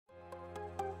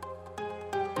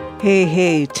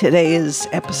Hey, today is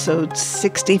episode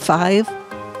 65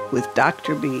 with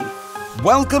Dr. B.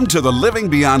 Welcome to the Living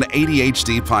Beyond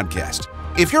ADHD podcast.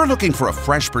 If you're looking for a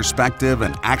fresh perspective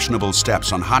and actionable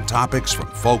steps on hot topics from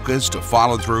focus to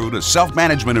follow-through to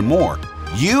self-management and more,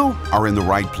 you are in the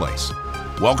right place.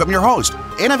 Welcome your host,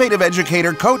 innovative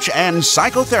educator, coach, and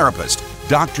psychotherapist,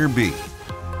 Dr. B.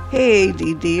 Hey,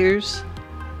 ADDers.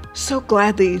 So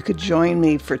glad that you could join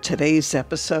me for today's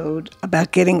episode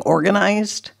about getting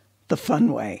organized the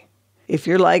fun way. If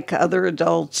you're like other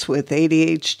adults with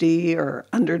ADHD or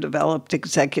underdeveloped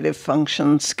executive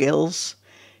function skills,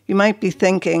 you might be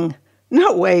thinking,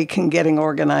 no way can getting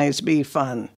organized be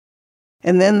fun.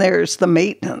 And then there's the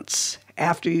maintenance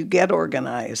after you get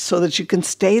organized so that you can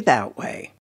stay that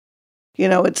way. You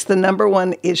know, it's the number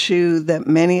one issue that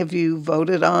many of you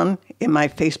voted on in my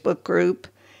Facebook group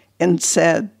and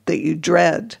said that you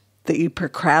dread, that you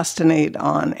procrastinate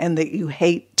on, and that you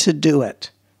hate to do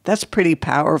it. That's pretty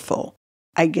powerful.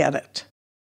 I get it.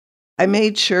 I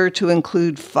made sure to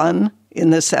include fun in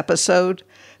this episode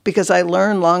because I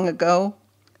learned long ago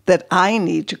that I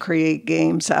need to create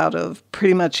games out of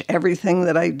pretty much everything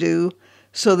that I do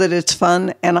so that it's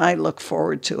fun and I look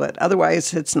forward to it.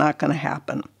 Otherwise, it's not going to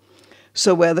happen.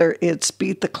 So whether it's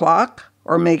beat the clock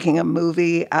or making a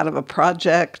movie out of a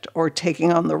project or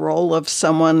taking on the role of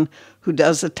someone who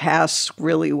does a task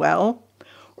really well,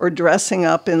 or dressing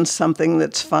up in something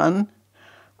that's fun,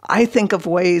 I think of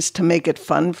ways to make it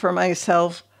fun for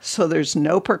myself so there's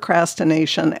no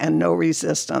procrastination and no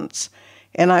resistance.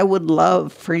 And I would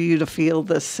love for you to feel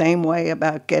the same way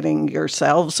about getting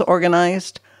yourselves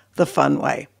organized the fun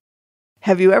way.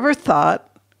 Have you ever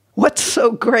thought, what's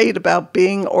so great about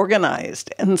being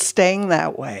organized and staying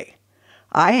that way?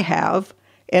 I have,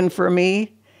 and for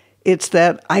me, it's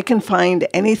that I can find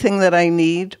anything that I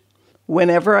need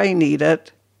whenever I need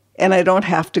it, and I don't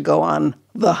have to go on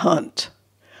the hunt.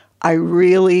 I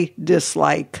really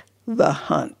dislike the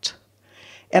hunt,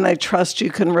 and I trust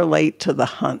you can relate to the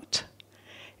hunt.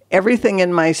 Everything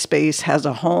in my space has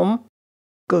a home,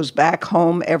 goes back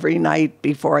home every night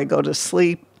before I go to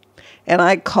sleep, and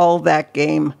I call that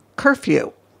game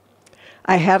curfew.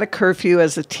 I had a curfew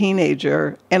as a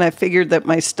teenager, and I figured that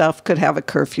my stuff could have a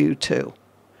curfew too.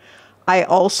 I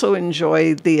also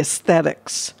enjoy the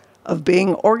aesthetics of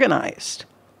being organized.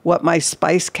 What my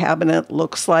spice cabinet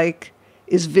looks like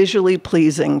is visually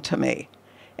pleasing to me,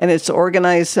 and it's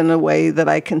organized in a way that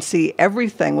I can see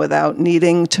everything without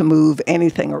needing to move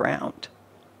anything around.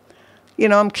 You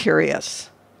know, I'm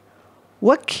curious.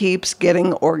 What keeps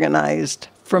getting organized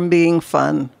from being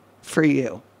fun for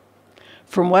you?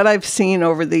 From what I've seen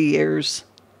over the years,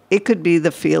 it could be the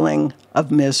feeling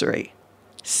of misery.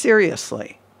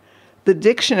 Seriously. The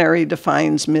dictionary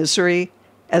defines misery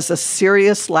as a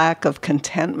serious lack of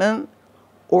contentment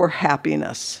or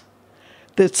happiness,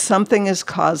 that something is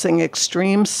causing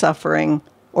extreme suffering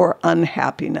or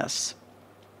unhappiness.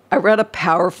 I read a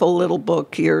powerful little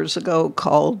book years ago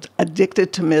called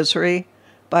Addicted to Misery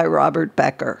by Robert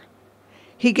Becker.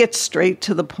 He gets straight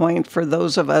to the point for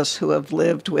those of us who have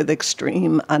lived with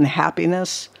extreme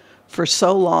unhappiness for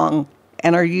so long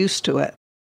and are used to it,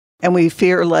 and we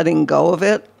fear letting go of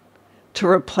it to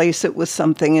replace it with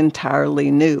something entirely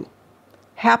new,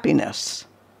 happiness.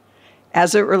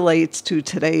 As it relates to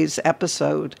today's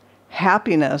episode,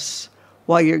 happiness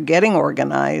while you're getting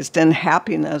organized and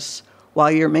happiness while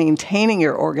you're maintaining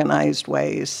your organized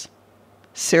ways.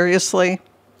 Seriously,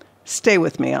 stay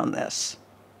with me on this.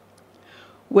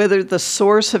 Whether the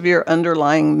source of your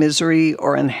underlying misery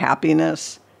or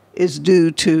unhappiness is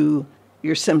due to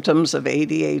your symptoms of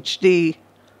ADHD,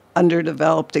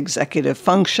 underdeveloped executive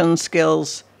function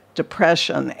skills,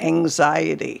 depression,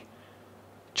 anxiety,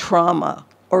 trauma,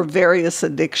 or various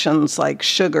addictions like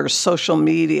sugar, social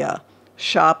media,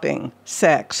 shopping,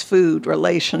 sex, food,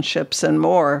 relationships, and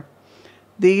more,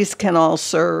 these can all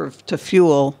serve to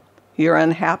fuel your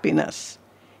unhappiness,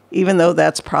 even though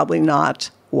that's probably not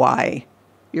why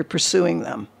you're pursuing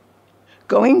them.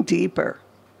 Going deeper,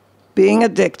 being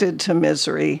addicted to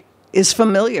misery is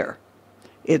familiar.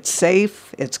 It's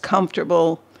safe, it's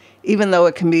comfortable, even though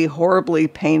it can be horribly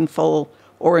painful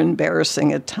or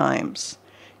embarrassing at times.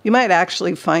 You might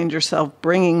actually find yourself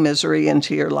bringing misery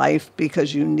into your life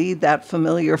because you need that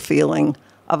familiar feeling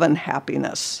of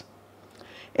unhappiness.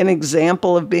 An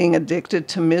example of being addicted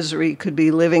to misery could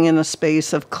be living in a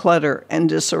space of clutter and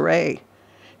disarray.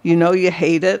 You know you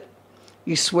hate it.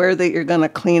 You swear that you're going to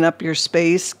clean up your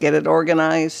space, get it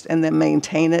organized, and then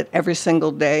maintain it every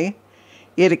single day.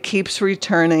 Yet it keeps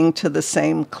returning to the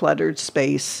same cluttered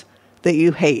space that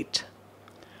you hate.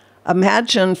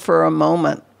 Imagine for a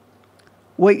moment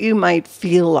what you might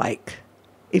feel like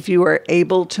if you were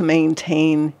able to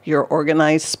maintain your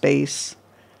organized space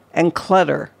and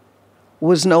clutter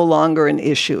was no longer an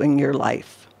issue in your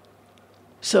life.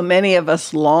 So many of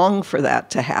us long for that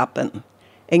to happen,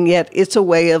 and yet it's a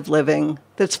way of living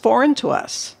that's foreign to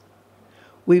us.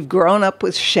 We've grown up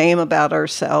with shame about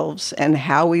ourselves and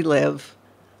how we live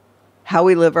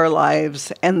our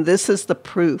lives, and this is the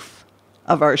proof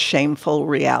of our shameful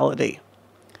reality.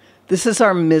 This is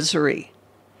our misery,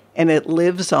 and it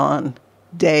lives on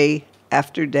day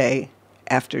after day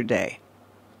after day.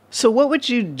 So what would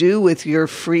you do with your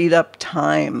freed up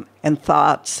time and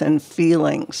thoughts and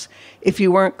feelings if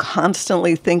you weren't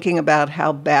constantly thinking about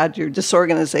how bad your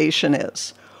disorganization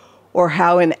is, or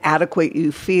how inadequate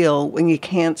you feel when you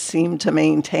can't seem to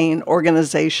maintain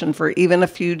organization for even a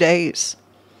few days?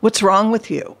 What's wrong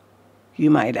with you, you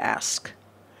might ask?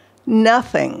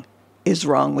 Nothing is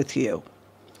wrong with you.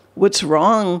 What's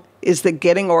wrong is that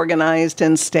getting organized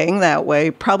and staying that way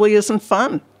probably isn't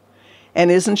fun and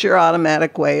isn't your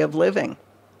automatic way of living.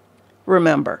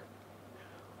 Remember,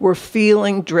 we're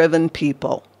feeling-driven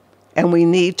people, and we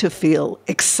need to feel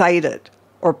excited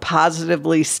or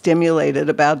positively stimulated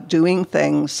about doing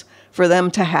things for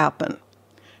them to happen.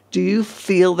 Do you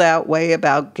feel that way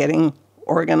about getting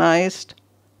organized?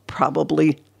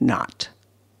 Probably not.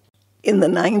 In the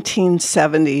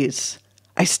 1970s,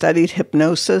 I studied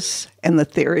hypnosis and the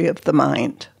theory of the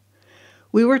mind.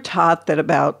 We were taught that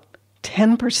about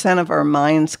 10% of our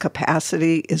mind's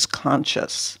capacity is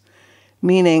conscious,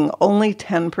 meaning only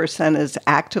 10% is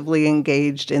actively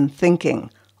engaged in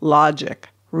thinking, logic,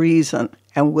 reason,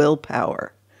 and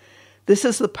willpower. This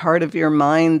is the part of your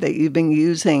mind that you've been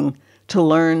using to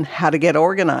learn how to get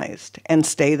organized and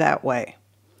stay that way.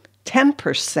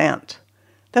 10%.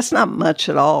 That's not much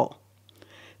at all.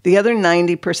 The other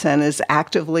 90% is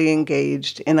actively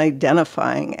engaged in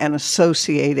identifying and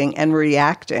associating and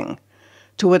reacting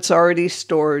to what's already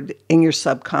stored in your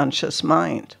subconscious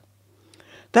mind.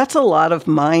 That's a lot of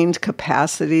mind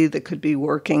capacity that could be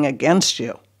working against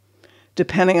you,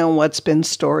 depending on what's been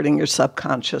stored in your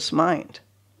subconscious mind.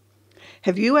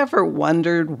 Have you ever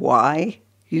wondered why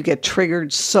you get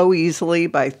triggered so easily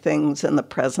by things in the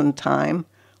present time,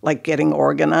 like getting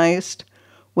organized,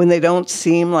 when they don't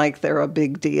seem like they're a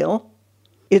big deal?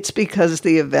 It's because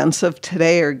the events of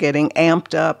today are getting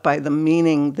amped up by the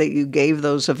meaning that you gave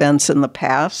those events in the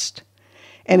past,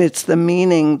 and it's the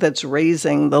meaning that's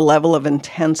raising the level of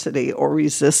intensity or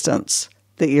resistance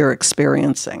that you're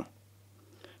experiencing.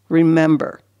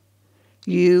 Remember,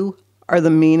 you are the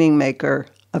meaning maker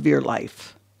of your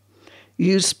life.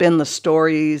 You spin the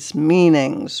stories,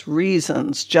 meanings,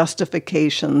 reasons,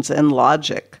 justifications, and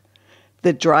logic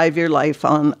that drive your life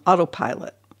on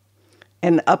autopilot.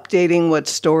 And updating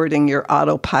what's stored in your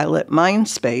autopilot mind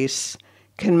space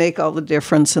can make all the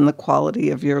difference in the quality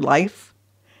of your life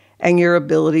and your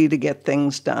ability to get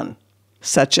things done,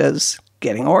 such as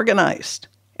getting organized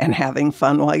and having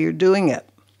fun while you're doing it.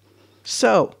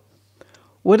 So,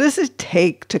 what does it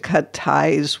take to cut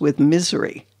ties with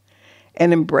misery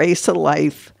and embrace a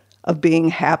life of being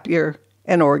happier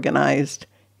and organized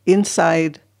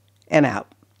inside and out?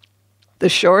 The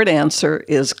short answer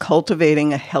is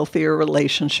cultivating a healthier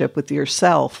relationship with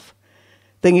yourself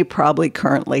than you probably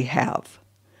currently have.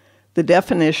 The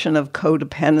definition of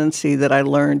codependency that I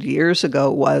learned years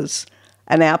ago was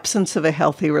an absence of a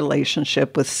healthy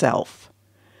relationship with self.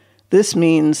 This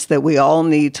means that we all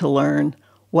need to learn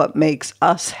what makes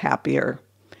us happier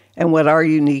and what our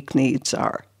unique needs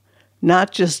are,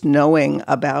 not just knowing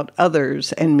about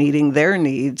others and meeting their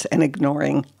needs and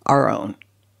ignoring our own.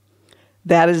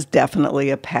 That is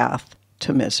definitely a path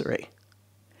to misery.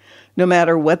 No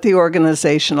matter what the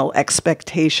organizational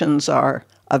expectations are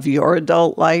of your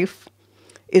adult life,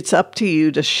 it's up to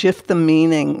you to shift the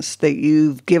meanings that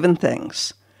you've given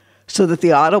things so that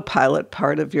the autopilot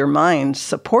part of your mind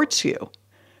supports you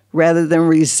rather than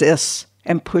resists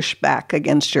and push back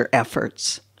against your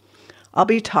efforts. I'll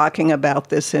be talking about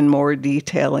this in more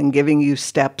detail and giving you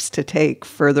steps to take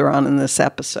further on in this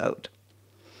episode.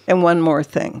 And one more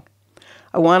thing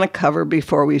I want to cover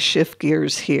before we shift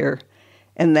gears here,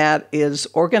 and that is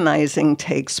organizing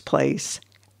takes place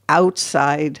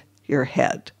outside your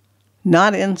head,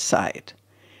 not inside.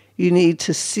 You need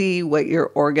to see what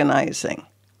you're organizing,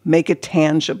 make it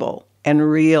tangible and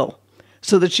real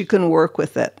so that you can work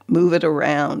with it, move it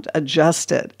around,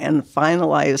 adjust it, and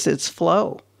finalize its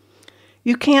flow.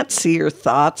 You can't see your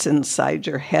thoughts inside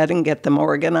your head and get them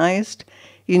organized.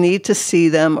 You need to see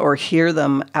them or hear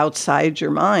them outside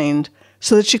your mind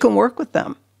so that you can work with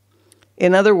them.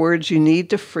 In other words, you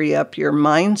need to free up your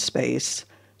mind space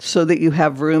so that you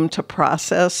have room to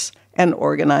process and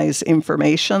organize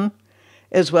information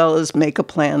as well as make a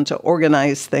plan to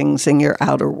organize things in your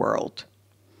outer world.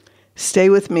 Stay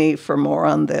with me for more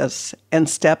on this and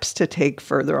steps to take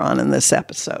further on in this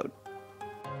episode.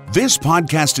 This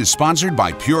podcast is sponsored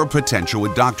by Pure Potential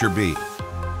with Dr. B.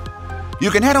 You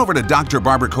can head over to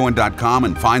drbarbaracohen.com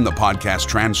and find the podcast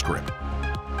transcript.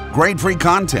 Great free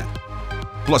content,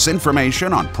 plus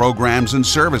information on programs and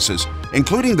services,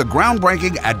 including the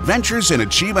groundbreaking Adventures in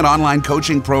Achievement online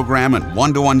coaching program and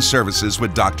one-to-one services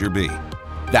with Dr. B.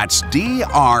 That's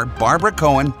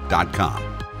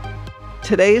drbarbaracohen.com.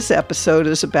 Today's episode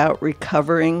is about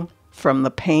recovering from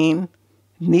the pain,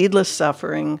 needless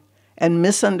suffering, and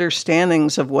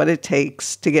misunderstandings of what it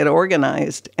takes to get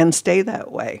organized and stay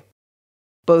that way,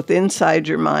 both inside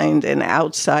your mind and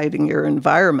outside in your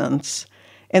environments,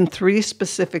 and 3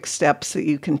 specific steps that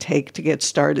you can take to get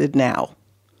started now.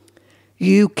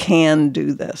 You can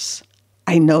do this.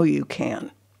 I know you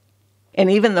can. And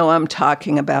even though I'm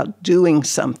talking about doing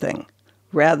something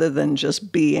rather than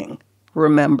just being,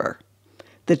 remember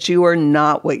that you are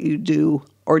not what you do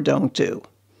or don't do,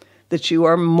 that you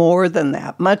are more than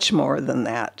that, much more than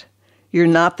that. You're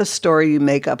not the story you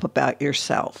make up about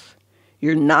yourself.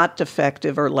 You're not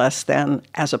defective or less than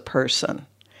as a person,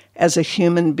 as a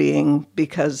human being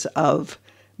because of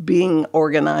being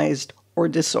organized or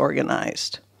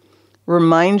disorganized.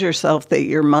 Remind yourself that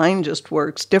your mind just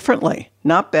works differently,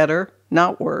 not better,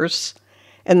 not worse,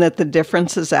 and that the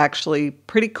difference is actually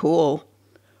pretty cool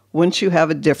once you have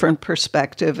a different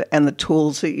perspective and the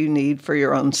tools that you need for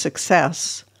your own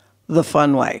success, the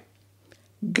fun way.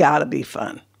 Gotta be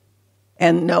fun.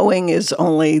 And knowing is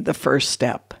only the first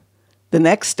step. The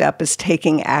next step is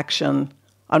taking action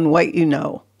on what you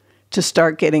know to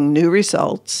start getting new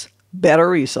results, better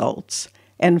results,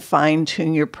 and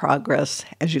fine-tune your progress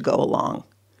as you go along.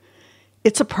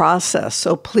 It's a process,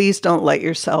 so please don't let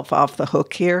yourself off the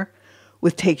hook here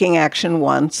with taking action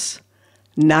once,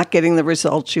 not getting the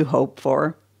results you hope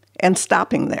for, and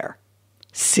stopping there.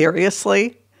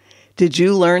 Seriously? Did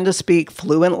you learn to speak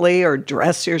fluently or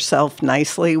dress yourself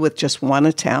nicely with just one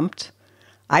attempt?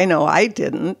 I know I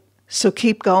didn't, so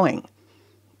keep going.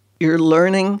 You're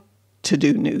learning to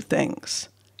do new things,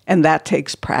 and that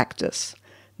takes practice,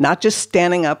 not just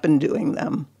standing up and doing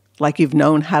them like you've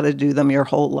known how to do them your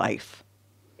whole life.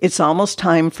 It's almost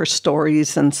time for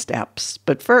stories and steps,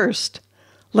 but first,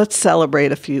 let's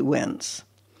celebrate a few wins.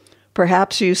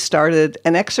 Perhaps you started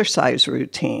an exercise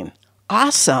routine.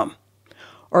 Awesome!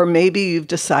 Or maybe you've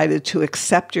decided to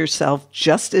accept yourself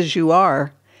just as you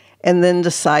are and then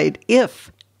decide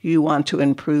if you want to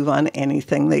improve on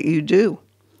anything that you do.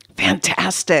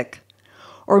 Fantastic!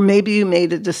 Or maybe you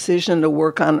made a decision to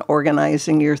work on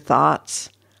organizing your thoughts.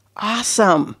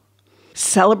 Awesome!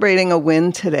 Celebrating a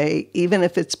win today, even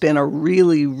if it's been a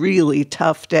really, really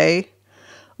tough day,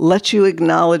 lets you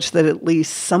acknowledge that at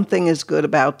least something is good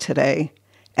about today,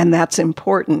 and that's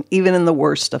important even in the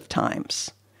worst of times.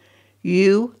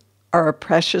 You are a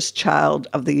precious child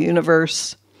of the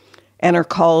universe and are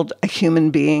called a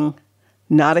human being,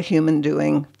 not a human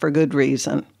doing, for good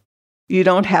reason. You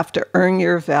don't have to earn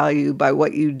your value by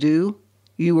what you do.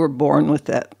 You were born with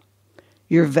it.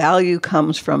 Your value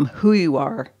comes from who you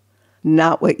are,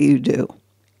 not what you do.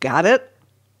 Got it?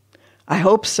 I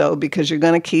hope so, because you're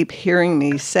going to keep hearing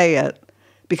me say it,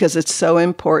 because it's so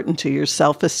important to your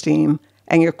self-esteem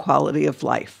and your quality of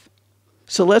life.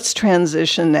 So let's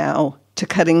transition now to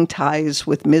cutting ties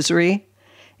with misery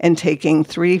and taking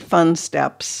 3 fun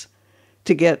steps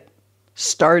to get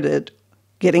started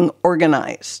getting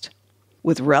organized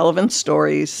with relevant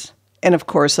stories and, of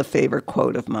course, a favorite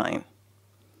quote of mine.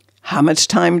 How much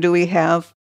time do we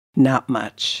have? Not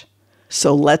much.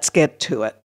 So let's get to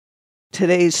it.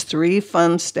 Today's 3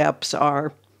 fun steps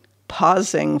are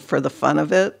pausing for the fun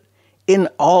of it in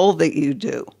all that you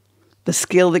do, the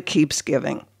skill that keeps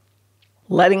giving,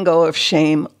 letting go of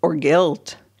shame or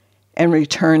guilt, and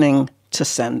returning to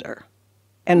sender,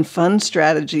 and fun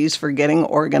strategies for getting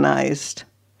organized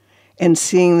and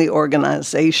seeing the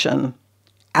organization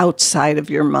outside of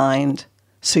your mind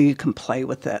so you can play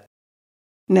with it.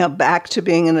 Now back to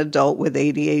being an adult with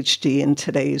ADHD in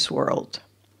today's world.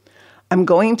 I'm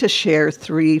going to share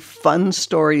 3 fun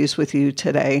stories with you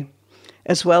today,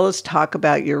 as well as talk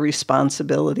about your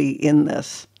responsibility in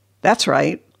this. That's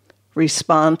right,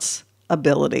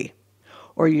 responsibility,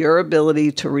 or your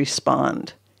ability to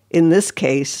respond. In this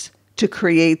case, to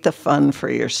create the fun for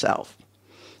yourself.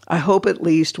 I hope at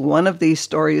least one of these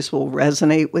stories will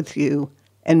resonate with you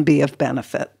and be of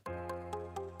benefit.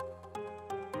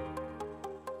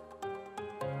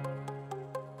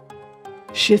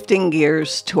 Shifting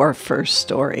gears to our first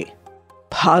story,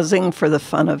 pausing for the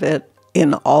fun of it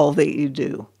in all that you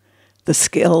do, the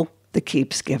skill that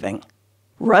keeps giving.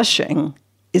 Rushing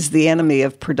is the enemy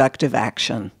of productive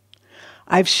action.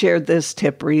 I've shared this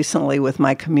tip recently with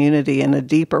my community in a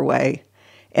deeper way,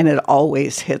 and it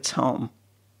always hits home.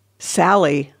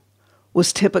 Sally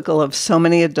was typical of so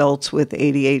many adults with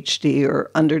ADHD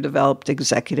or underdeveloped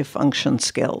executive function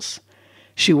skills.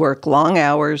 She worked long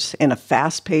hours in a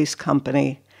fast-paced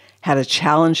company, had a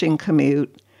challenging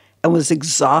commute, and was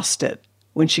exhausted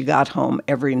when she got home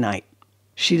every night.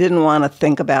 She didn't want to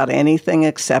think about anything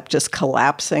except just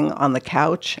collapsing on the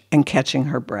couch and catching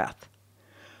her breath.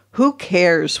 Who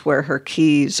cares where her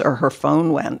keys or her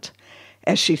phone went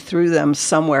as she threw them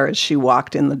somewhere as she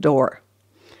walked in the door?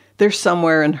 They're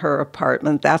somewhere in her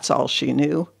apartment, that's all she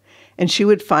knew, and she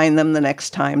would find them the next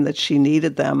time that she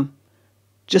needed them,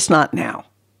 just not now.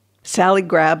 Sally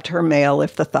grabbed her mail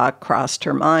if the thought crossed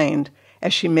her mind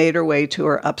as she made her way to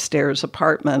her upstairs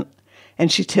apartment,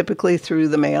 and she typically threw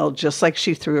the mail just like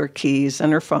she threw her keys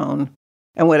and her phone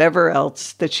and whatever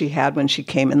else that she had when she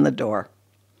came in the door.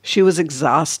 She was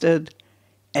exhausted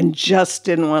and just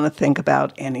didn't want to think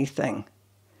about anything.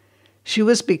 She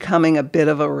was becoming a bit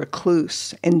of a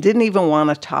recluse and didn't even want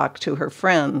to talk to her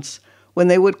friends when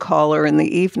they would call her in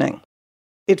the evening.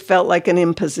 It felt like an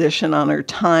imposition on her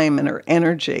time and her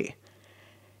energy.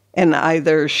 And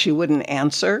either she wouldn't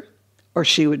answer or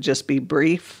she would just be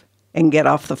brief and get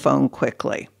off the phone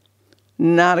quickly.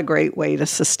 Not a great way to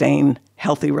sustain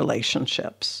healthy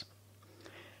relationships.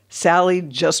 Sally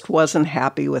just wasn't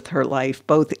happy with her life,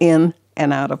 both in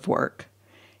and out of work.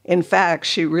 In fact,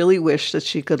 she really wished that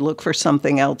she could look for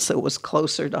something else that was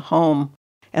closer to home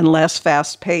and less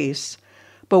fast-paced.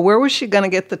 But where was she going to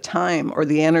get the time or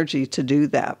the energy to do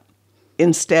that?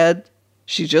 Instead,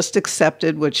 she just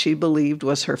accepted what she believed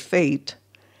was her fate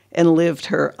and lived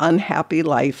her unhappy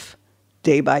life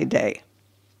day by day.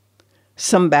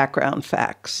 Some background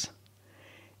facts.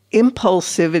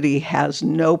 Impulsivity has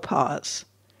no pause.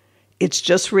 It's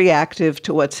just reactive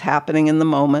to what's happening in the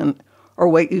moment or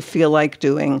what you feel like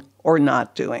doing or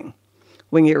not doing.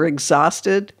 When you're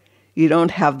exhausted, you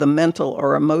don't have the mental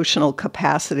or emotional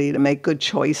capacity to make good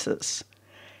choices.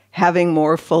 Having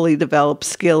more fully developed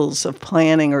skills of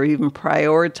planning or even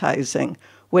prioritizing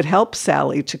would help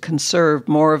Sally to conserve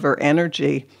more of her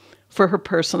energy for her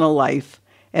personal life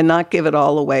and not give it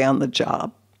all away on the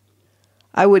job.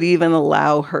 I would even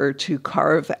allow her to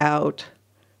carve out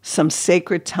some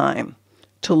sacred time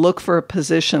to look for a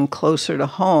position closer to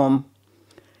home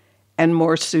and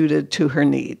more suited to her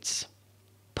needs.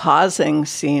 Pausing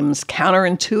seems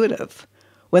counterintuitive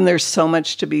when there's so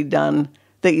much to be done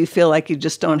that you feel like you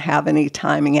just don't have any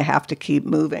time and you have to keep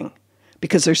moving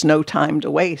because there's no time to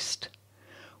waste.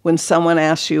 When someone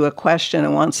asks you a question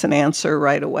and wants an answer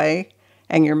right away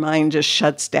and your mind just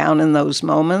shuts down in those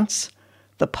moments,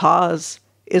 the pause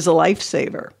is a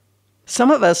lifesaver. Some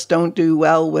of us don't do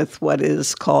well with what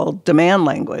is called demand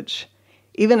language,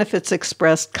 even if it's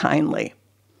expressed kindly.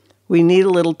 We need a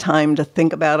little time to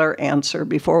think about our answer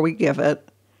before we give it,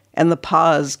 and the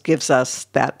pause gives us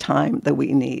that time that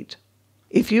we need.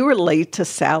 If you relate to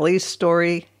Sally's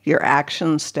story, your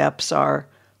action steps are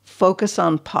focus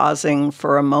on pausing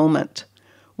for a moment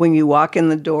when you walk in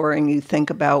the door and you think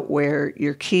about where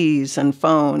your keys and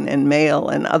phone and mail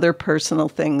and other personal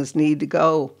things need to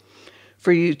go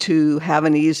for you to have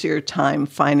an easier time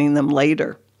finding them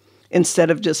later, instead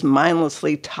of just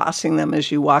mindlessly tossing them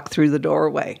as you walk through the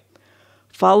doorway.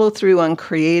 Follow through on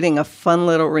creating a fun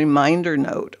little reminder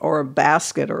note or a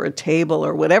basket or a table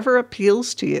or whatever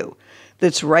appeals to you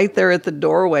that's right there at the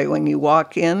doorway when you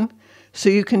walk in, so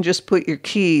you can just put your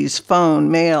keys,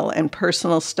 phone, mail, and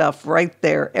personal stuff right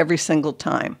there every single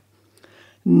time.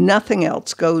 Nothing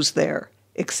else goes there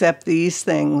except these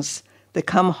things that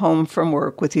come home from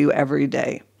work with you every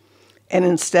day. And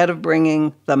instead of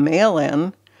bringing the mail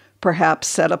in, perhaps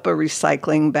set up a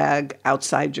recycling bag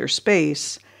outside your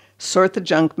space, sort the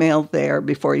junk mail there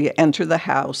before you enter the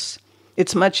house.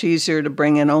 It's much easier to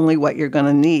bring in only what you're going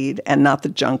to need and not the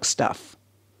junk stuff.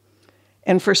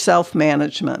 And for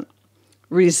self-management,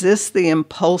 resist the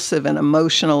impulsive and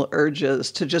emotional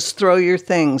urges to just throw your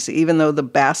things even though the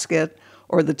basket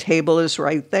or the table is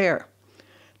right there.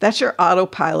 That's your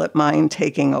autopilot mind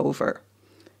taking over.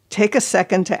 Take a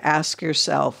second to ask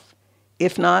yourself,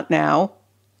 if not now,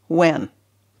 when?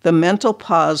 The mental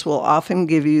pause will often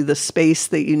give you the space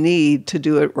that you need to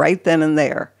do it right then and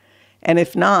there. And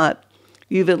if not,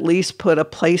 you've at least put a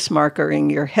place marker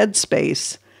in your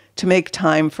headspace to make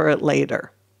time for it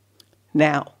later.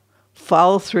 Now,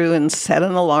 follow through and set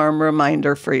an alarm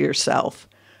reminder for yourself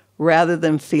rather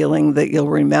than feeling that you'll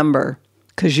remember,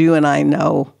 because you and I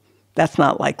know that's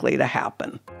not likely to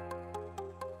happen.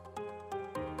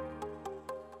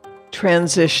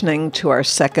 Transitioning to our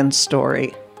second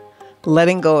story,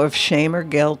 letting go of shame or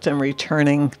guilt and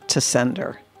returning to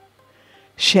sender.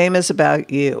 Shame is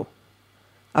about you,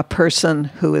 a person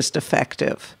who is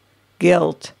defective.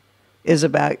 Guilt is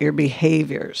about your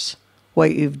behaviors,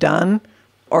 what you've done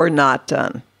or not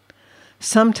done.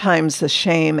 Sometimes the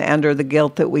shame and or the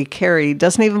guilt that we carry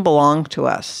doesn't even belong to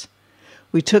us.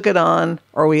 We took it on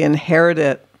or we inherit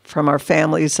it from our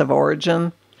families of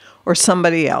origin or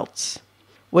somebody else.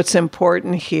 What's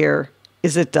important here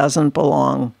is it doesn't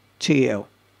belong to you.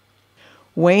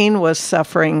 Wayne was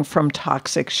suffering from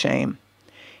toxic shame.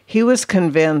 He was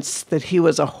convinced that he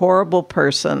was a horrible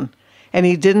person and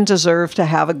he didn't deserve to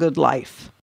have a good life.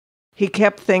 He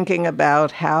kept thinking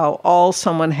about how all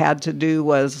someone had to do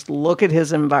was look at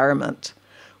his environment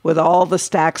with all the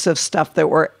stacks of stuff that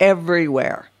were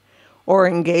everywhere, or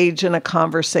engage in a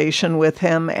conversation with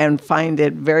him and find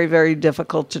it very, very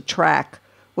difficult to track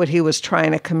what he was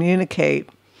trying to communicate,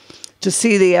 to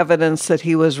see the evidence that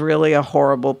he was really a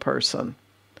horrible person.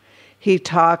 He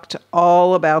talked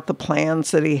all about the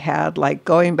plans that he had, like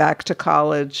going back to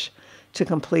college to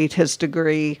complete his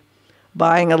degree,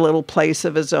 buying a little place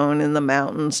of his own in the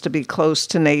mountains to be close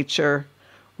to nature,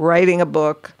 writing a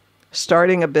book,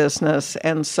 starting a business,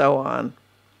 and so on.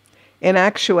 In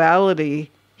actuality,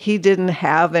 he didn't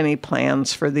have any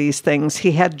plans for these things.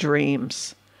 He had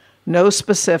dreams. No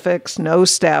specifics, no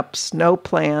steps, no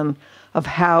plan of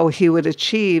how he would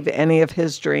achieve any of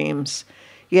his dreams.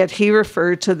 Yet he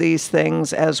referred to these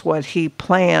things as what he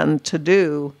planned to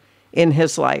do in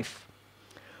his life.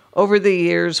 Over the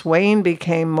years, Wayne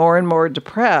became more and more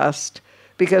depressed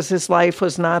because his life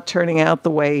was not turning out the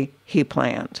way he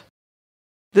planned.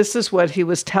 This is what he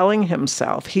was telling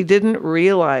himself. He didn't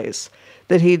realize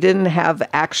that he didn't have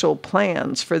actual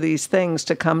plans for these things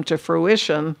to come to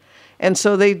fruition, and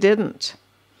so they didn't.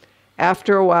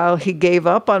 After a while, he gave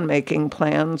up on making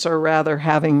plans, or rather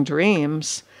having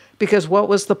dreams, because what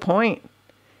was the point?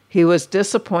 He was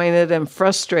disappointed and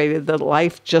frustrated that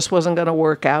life just wasn't going to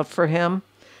work out for him,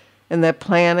 and that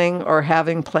planning or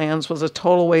having plans was a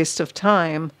total waste of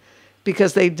time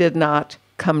because they did not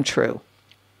come true.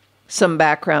 Some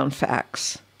background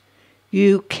facts.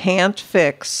 You can't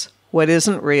fix what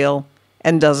isn't real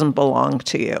and doesn't belong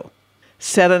to you.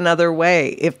 Said another way,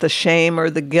 if the shame or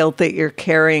the guilt that you're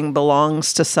carrying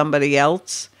belongs to somebody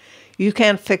else, you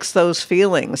can't fix those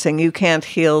feelings and you can't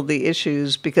heal the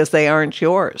issues because they aren't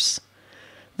yours.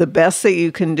 The best that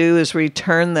you can do is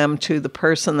return them to the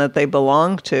person that they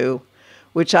belong to,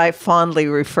 which I fondly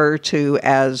refer to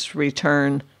as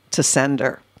return to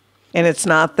sender. And it's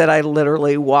not that I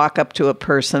literally walk up to a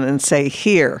person and say,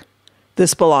 here,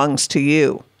 this belongs to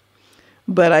you.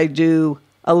 But I do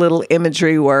a little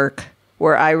imagery work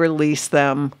where I release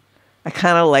them, I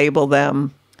kind of label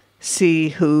them, see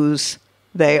whose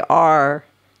they are,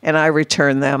 and I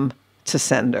return them to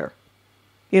sender.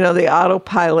 You know, the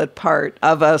autopilot part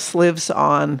of us lives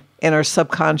on in our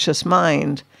subconscious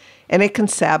mind, and it can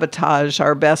sabotage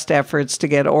our best efforts to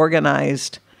get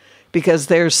organized because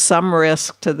there's some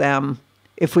risk to them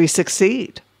if we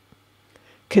succeed.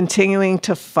 Continuing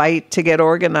to fight to get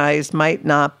organized might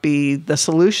not be the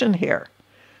solution here.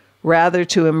 Rather,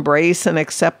 to embrace and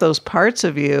accept those parts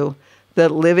of you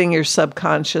that live in your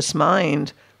subconscious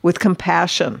mind with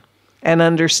compassion and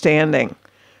understanding,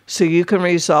 so you can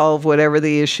resolve whatever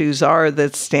the issues are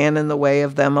that stand in the way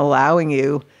of them allowing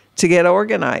you to get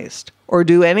organized or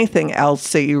do anything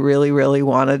else that you really, really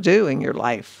want to do in your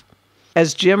life.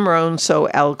 As Jim Rohn so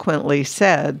eloquently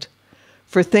said,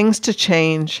 for things to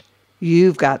change,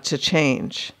 you've got to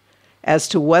change. As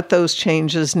to what those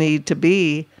changes need to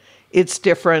be, it's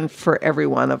different for every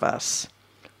one of us.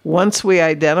 Once we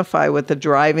identify what the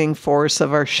driving force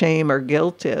of our shame or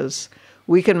guilt is,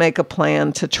 we can make a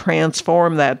plan to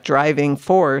transform that driving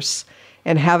force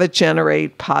and have it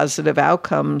generate positive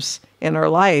outcomes in our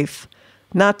life,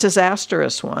 not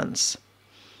disastrous ones.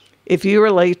 If you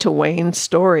relate to Wayne's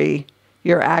story,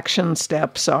 your action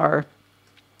steps are: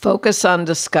 focus on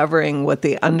discovering what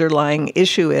the underlying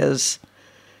issue is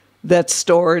that's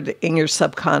stored in your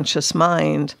subconscious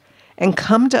mind, and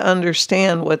come to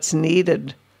understand what's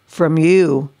needed from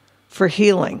you for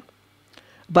healing.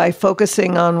 By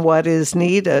focusing on what is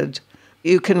needed,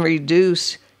 you can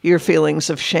reduce your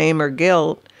feelings of shame or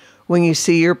guilt when you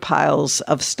see your piles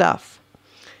of stuff.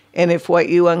 And if what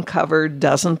you uncovered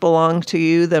doesn't belong to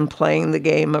you, then playing the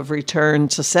game of return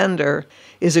to sender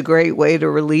is a great way to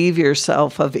relieve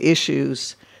yourself of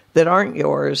issues that aren't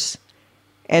yours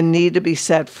and need to be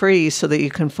set free so that you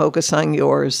can focus on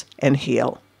yours and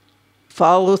heal.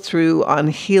 Follow through on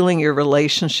healing your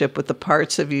relationship with the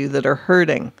parts of you that are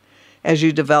hurting as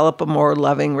you develop a more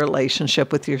loving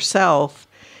relationship with yourself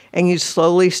and you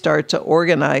slowly start to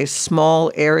organize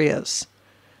small areas,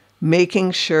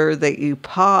 making sure that you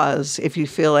pause if you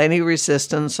feel any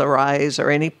resistance arise or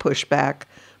any pushback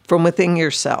from within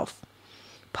yourself.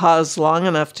 Pause long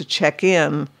enough to check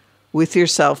in with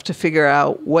yourself to figure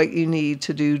out what you need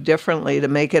to do differently to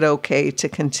make it okay to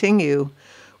continue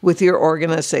with your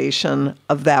organization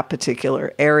of that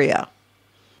particular area.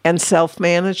 And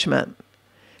self-management.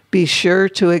 Be sure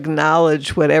to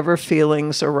acknowledge whatever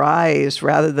feelings arise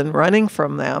rather than running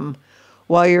from them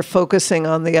while you're focusing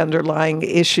on the underlying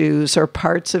issues or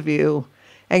parts of you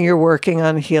and you're working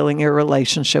on healing your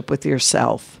relationship with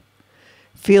yourself.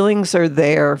 Feelings are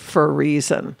there for a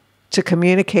reason, to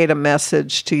communicate a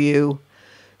message to you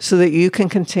so that you can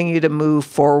continue to move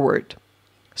forward.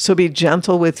 So be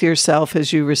gentle with yourself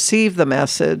as you receive the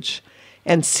message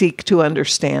and seek to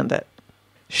understand it.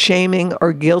 Shaming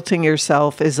or guilting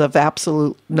yourself is of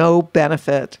absolute no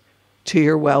benefit to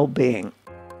your well-being.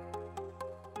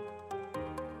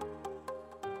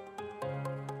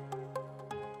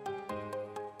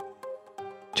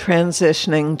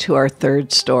 Transitioning to our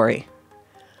third story.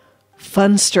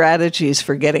 Fun strategies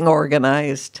for getting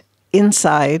organized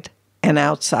inside and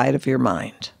outside of your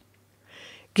mind.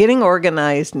 Getting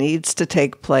organized needs to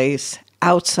take place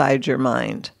outside your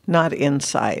mind, not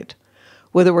inside,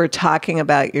 whether we're talking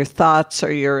about your thoughts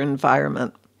or your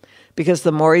environment, because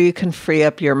the more you can free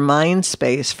up your mind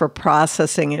space for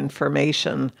processing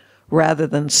information rather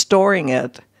than storing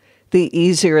it, the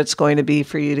easier it's going to be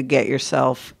for you to get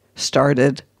yourself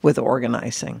started with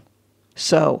organizing.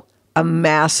 So, a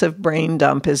massive brain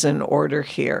dump is in order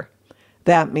here.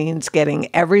 That means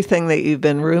getting everything that you've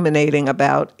been ruminating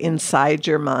about inside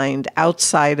your mind,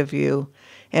 outside of you,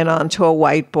 and onto a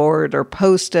whiteboard or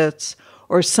Post-its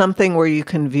or something where you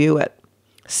can view it,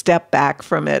 step back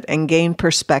from it and gain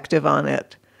perspective on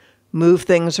it, move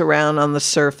things around on the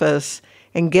surface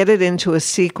and get it into a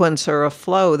sequence or a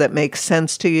flow that makes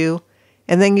sense to you,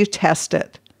 and then you test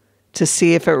it to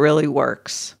see if it really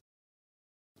works.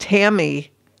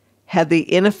 Tammy had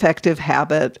the ineffective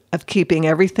habit of keeping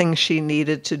everything she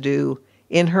needed to do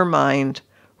in her mind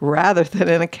rather than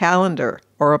in a calendar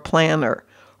or a planner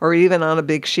or even on a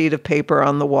big sheet of paper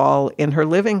on the wall in her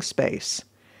living space.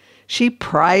 She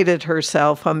prided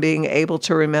herself on being able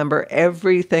to remember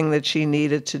everything that she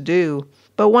needed to do,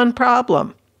 but one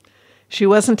problem. She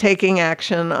wasn't taking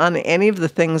action on any of the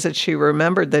things that she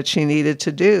remembered that she needed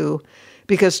to do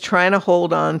because trying to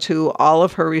hold on to all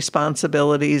of her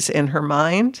responsibilities in her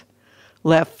mind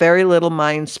left very little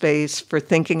mind space for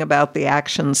thinking about the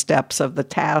action steps of the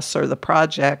tasks or the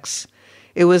projects.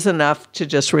 It was enough to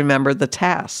just remember the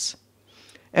tasks.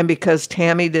 And because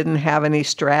Tammy didn't have any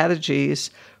strategies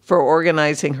for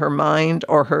organizing her mind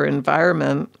or her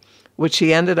environment, what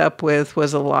she ended up with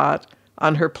was a lot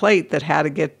on her plate that had to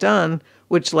get done,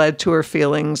 which led to her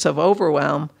feelings of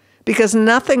overwhelm because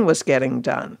nothing was getting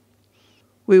done.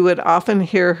 We would often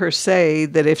hear her say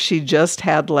that if she just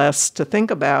had less to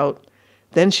think about,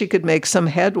 then she could make some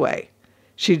headway.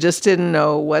 She just didn't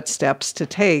know what steps to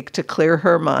take to clear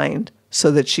her mind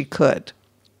so that she could.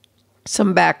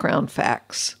 Some background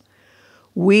facts.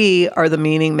 We are the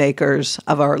meaning makers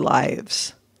of our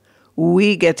lives.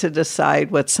 We get to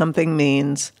decide what something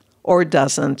means or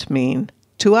doesn't mean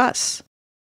to us.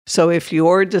 So if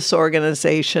your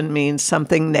disorganization means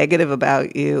something negative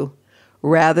about you,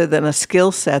 rather than a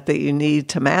skill set that you need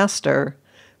to master,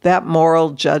 that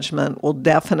moral judgment will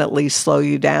definitely slow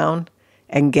you down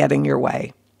and get in your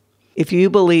way. If you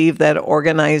believe that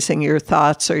organizing your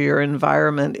thoughts or your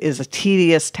environment is a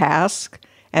tedious task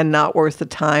and not worth the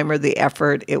time or the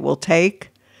effort it will take,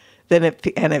 then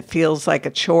it feels like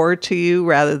a chore to you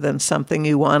rather than something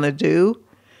you want to do,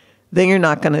 then you're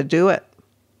not going to do it.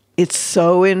 It's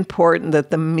so important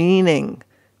that the meaning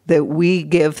that we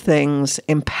give things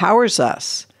empowers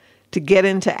us to get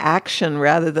into action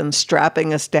rather than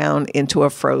strapping us down into a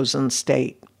frozen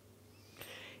state.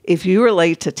 If you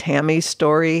relate to Tammy's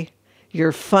story,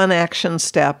 your fun action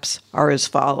steps are as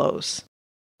follows.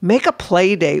 Make a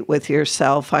play date with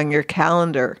yourself on your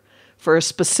calendar for a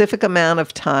specific amount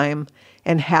of time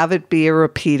and have it be a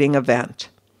repeating event.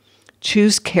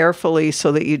 Choose carefully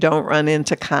so that you don't run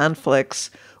into conflicts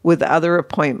with other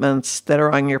appointments that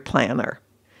are on your planner.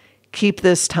 Keep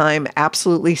this time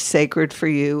absolutely sacred for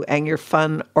you and your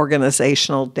fun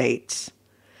organizational dates.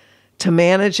 To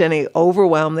manage any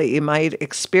overwhelm that you might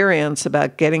experience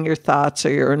about getting your thoughts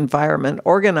or your environment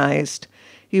organized,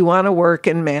 you want to work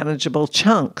in manageable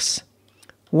chunks.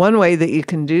 One way that you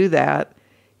can do that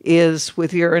is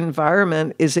with your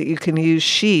environment is that you can use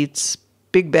sheets,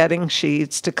 big bedding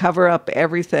sheets, to cover up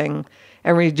everything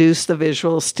and reduce the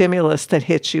visual stimulus that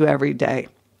hits you every day.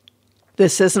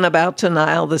 This isn't about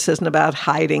denial. This isn't about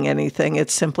hiding anything.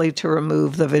 It's simply to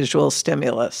remove the visual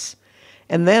stimulus.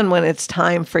 And then when it's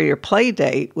time for your play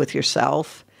date with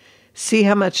yourself, see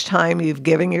how much time you've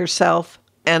given yourself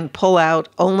and pull out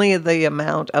only the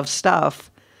amount of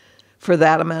stuff for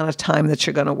that amount of time that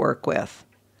you're going to work with.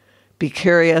 Be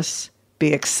curious,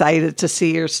 be excited to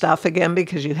see your stuff again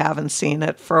because you haven't seen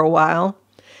it for a while,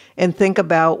 and think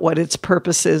about what its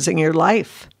purpose is in your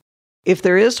life, if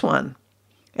there is one.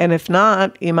 And if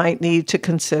not, you might need to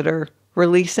consider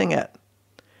releasing it.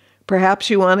 Perhaps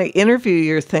you want to interview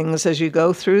your things as you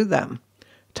go through them.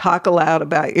 Talk aloud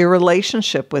about your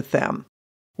relationship with them,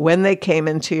 when they came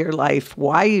into your life,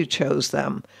 why you chose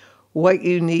them, what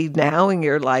you need now in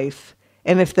your life.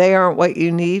 And if they aren't what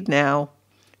you need now,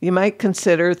 you might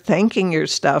consider thanking your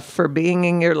stuff for being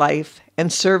in your life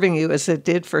and serving you as it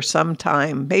did for some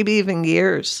time, maybe even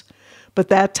years. But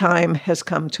that time has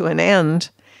come to an end,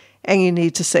 and you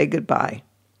need to say goodbye.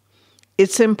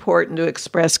 It's important to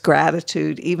express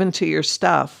gratitude, even to your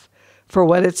stuff, for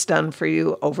what it's done for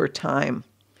you over time.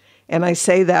 And I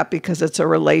say that because it's a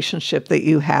relationship that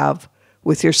you have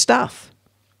with your stuff.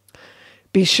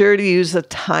 Be sure to use a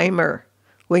timer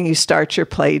when you start your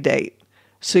play date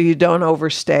so you don't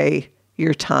overstay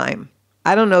your time.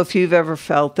 I don't know if you've ever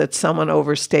felt that someone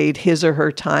overstayed his or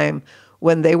her time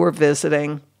when they were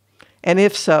visiting. And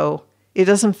if so, it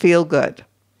doesn't feel good.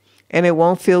 And it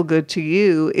won't feel good to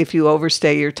you if you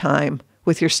overstay your time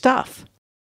with your stuff.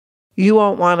 You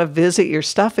won't want to visit your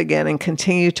stuff again and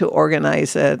continue to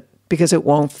organize it because it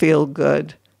won't feel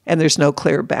good and there's no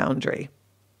clear boundary.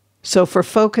 So for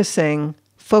focusing,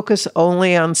 focus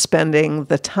only on spending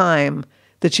the time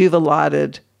that you've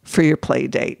allotted for your play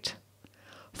date.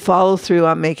 Follow through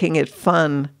on making it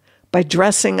fun by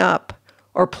dressing up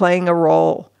or playing a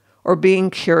role or being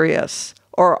curious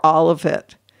or all of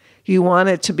it. You want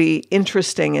it to be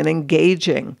interesting and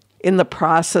engaging in the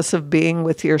process of being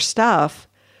with your stuff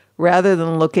rather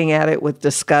than looking at it with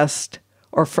disgust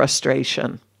or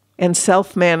frustration. And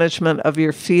self-management of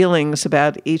your feelings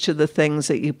about each of the things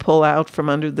that you pull out from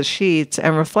under the sheets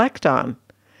and reflect on.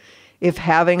 If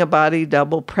having a body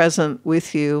double present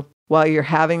with you while you're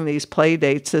having these play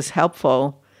dates is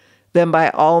helpful, then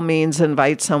by all means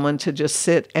invite someone to just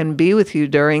sit and be with you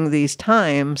during these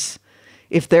times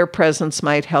if their presence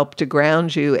might help to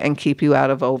ground you and keep you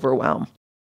out of overwhelm.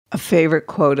 A favorite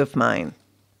quote of mine,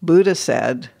 Buddha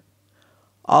said,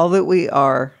 "All that we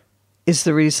are is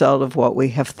the result of what we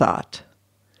have thought.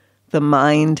 The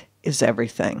mind is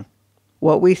everything.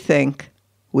 What we think,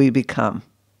 we become."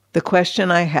 The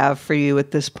question I have for you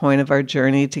at this point of our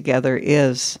journey together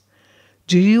is,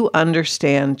 do you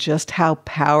understand just how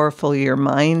powerful your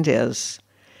mind is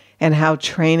and how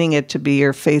training it to be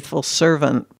your faithful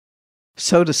servant,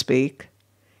 so to speak,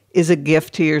 is a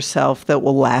gift to yourself that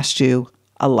will last you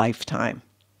a lifetime?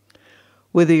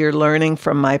 Whether you're learning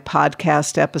from my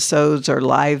podcast episodes or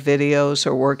live videos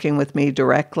or working with me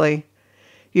directly,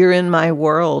 you're in my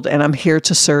world and I'm here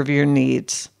to serve your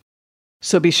needs.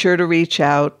 So be sure to reach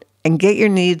out and get your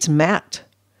needs met.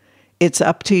 It's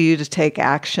up to you to take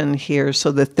action here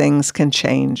so that things can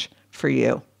change for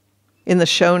you. In the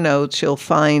show notes, you'll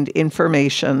find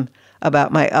information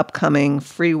about my upcoming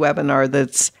free webinar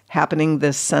that's happening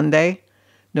this Sunday,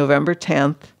 November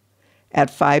 10th at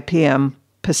 5 p.m.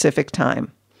 Pacific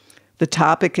time. The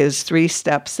topic is 3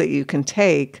 steps that you can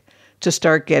take to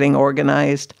start getting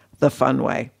organized the fun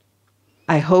way.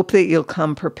 I hope that you'll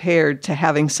come prepared to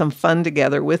having some fun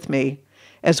together with me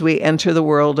as we enter the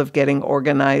world of getting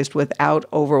organized without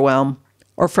overwhelm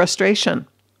or frustration.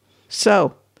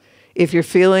 So, if you're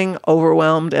feeling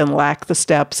overwhelmed and lack the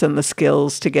steps and the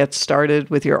skills to get started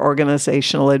with your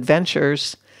organizational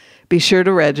adventures, be sure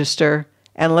to register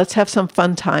and let's have some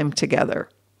fun time together.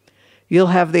 You'll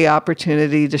have the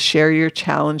opportunity to share your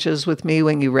challenges with me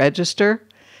when you register,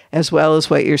 as well as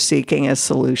what you're seeking as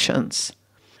solutions.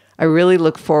 I really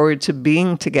look forward to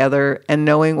being together and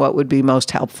knowing what would be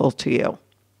most helpful to you.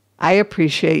 I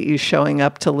appreciate you showing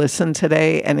up to listen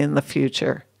today and in the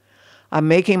future. I'm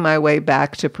making my way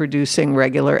back to producing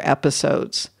regular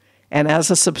episodes, and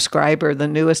as a subscriber, the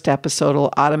newest episode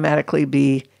will automatically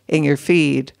be in your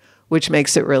feed, which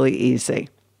makes it really easy.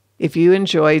 If you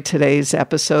enjoyed today's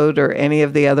episode or any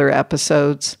of the other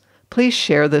episodes, please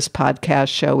share this podcast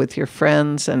show with your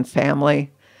friends and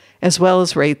family, as well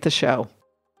as rate the show.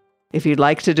 If you'd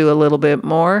like to do a little bit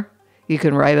more, you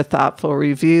can write a thoughtful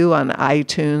review on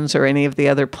iTunes or any of the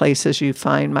other places you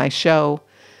find my show,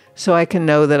 so I can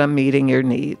know that I'm meeting your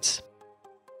needs.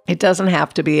 It doesn't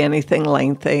have to be anything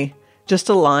lengthy, just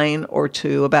a line or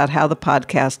two about how the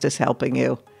podcast is helping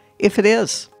you. if it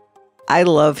is. I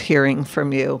love hearing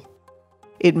from you.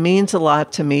 It means a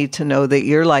lot to me to know that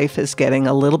your life is getting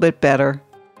a little bit better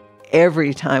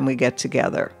every time we get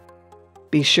together.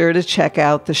 Be sure to check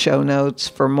out the show notes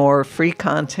for more free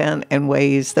content and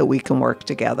ways that we can work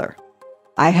together.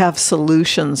 I have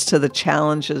solutions to the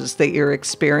challenges that you're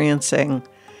experiencing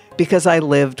because I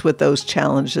lived with those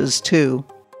challenges too.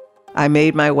 I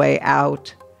made my way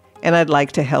out, and I'd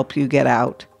like to help you get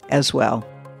out as well.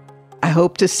 I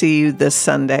hope to see you this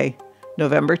Sunday,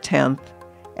 November 10th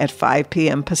at 5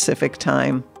 p.m. Pacific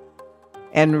Time,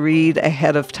 and read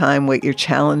ahead of time what your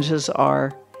challenges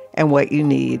are and what you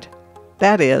need.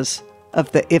 That is,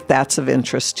 if that's of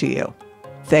interest to you.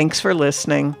 Thanks for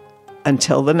listening.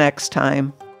 Until the next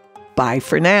time, bye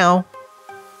for now.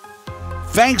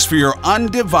 Thanks for your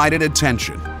undivided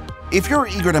attention. If you're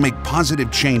eager to make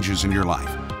positive changes in your life,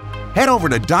 head over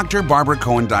to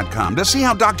drbarbaracohen.com to see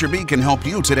how Dr. B can help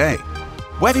you today.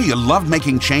 Whether you love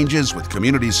making changes with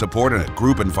community support in a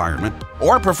group environment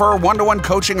or prefer one-to-one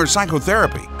coaching or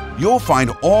psychotherapy, you'll find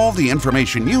all the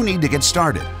information you need to get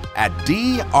started at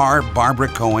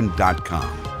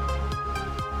drbarbaracohen.com.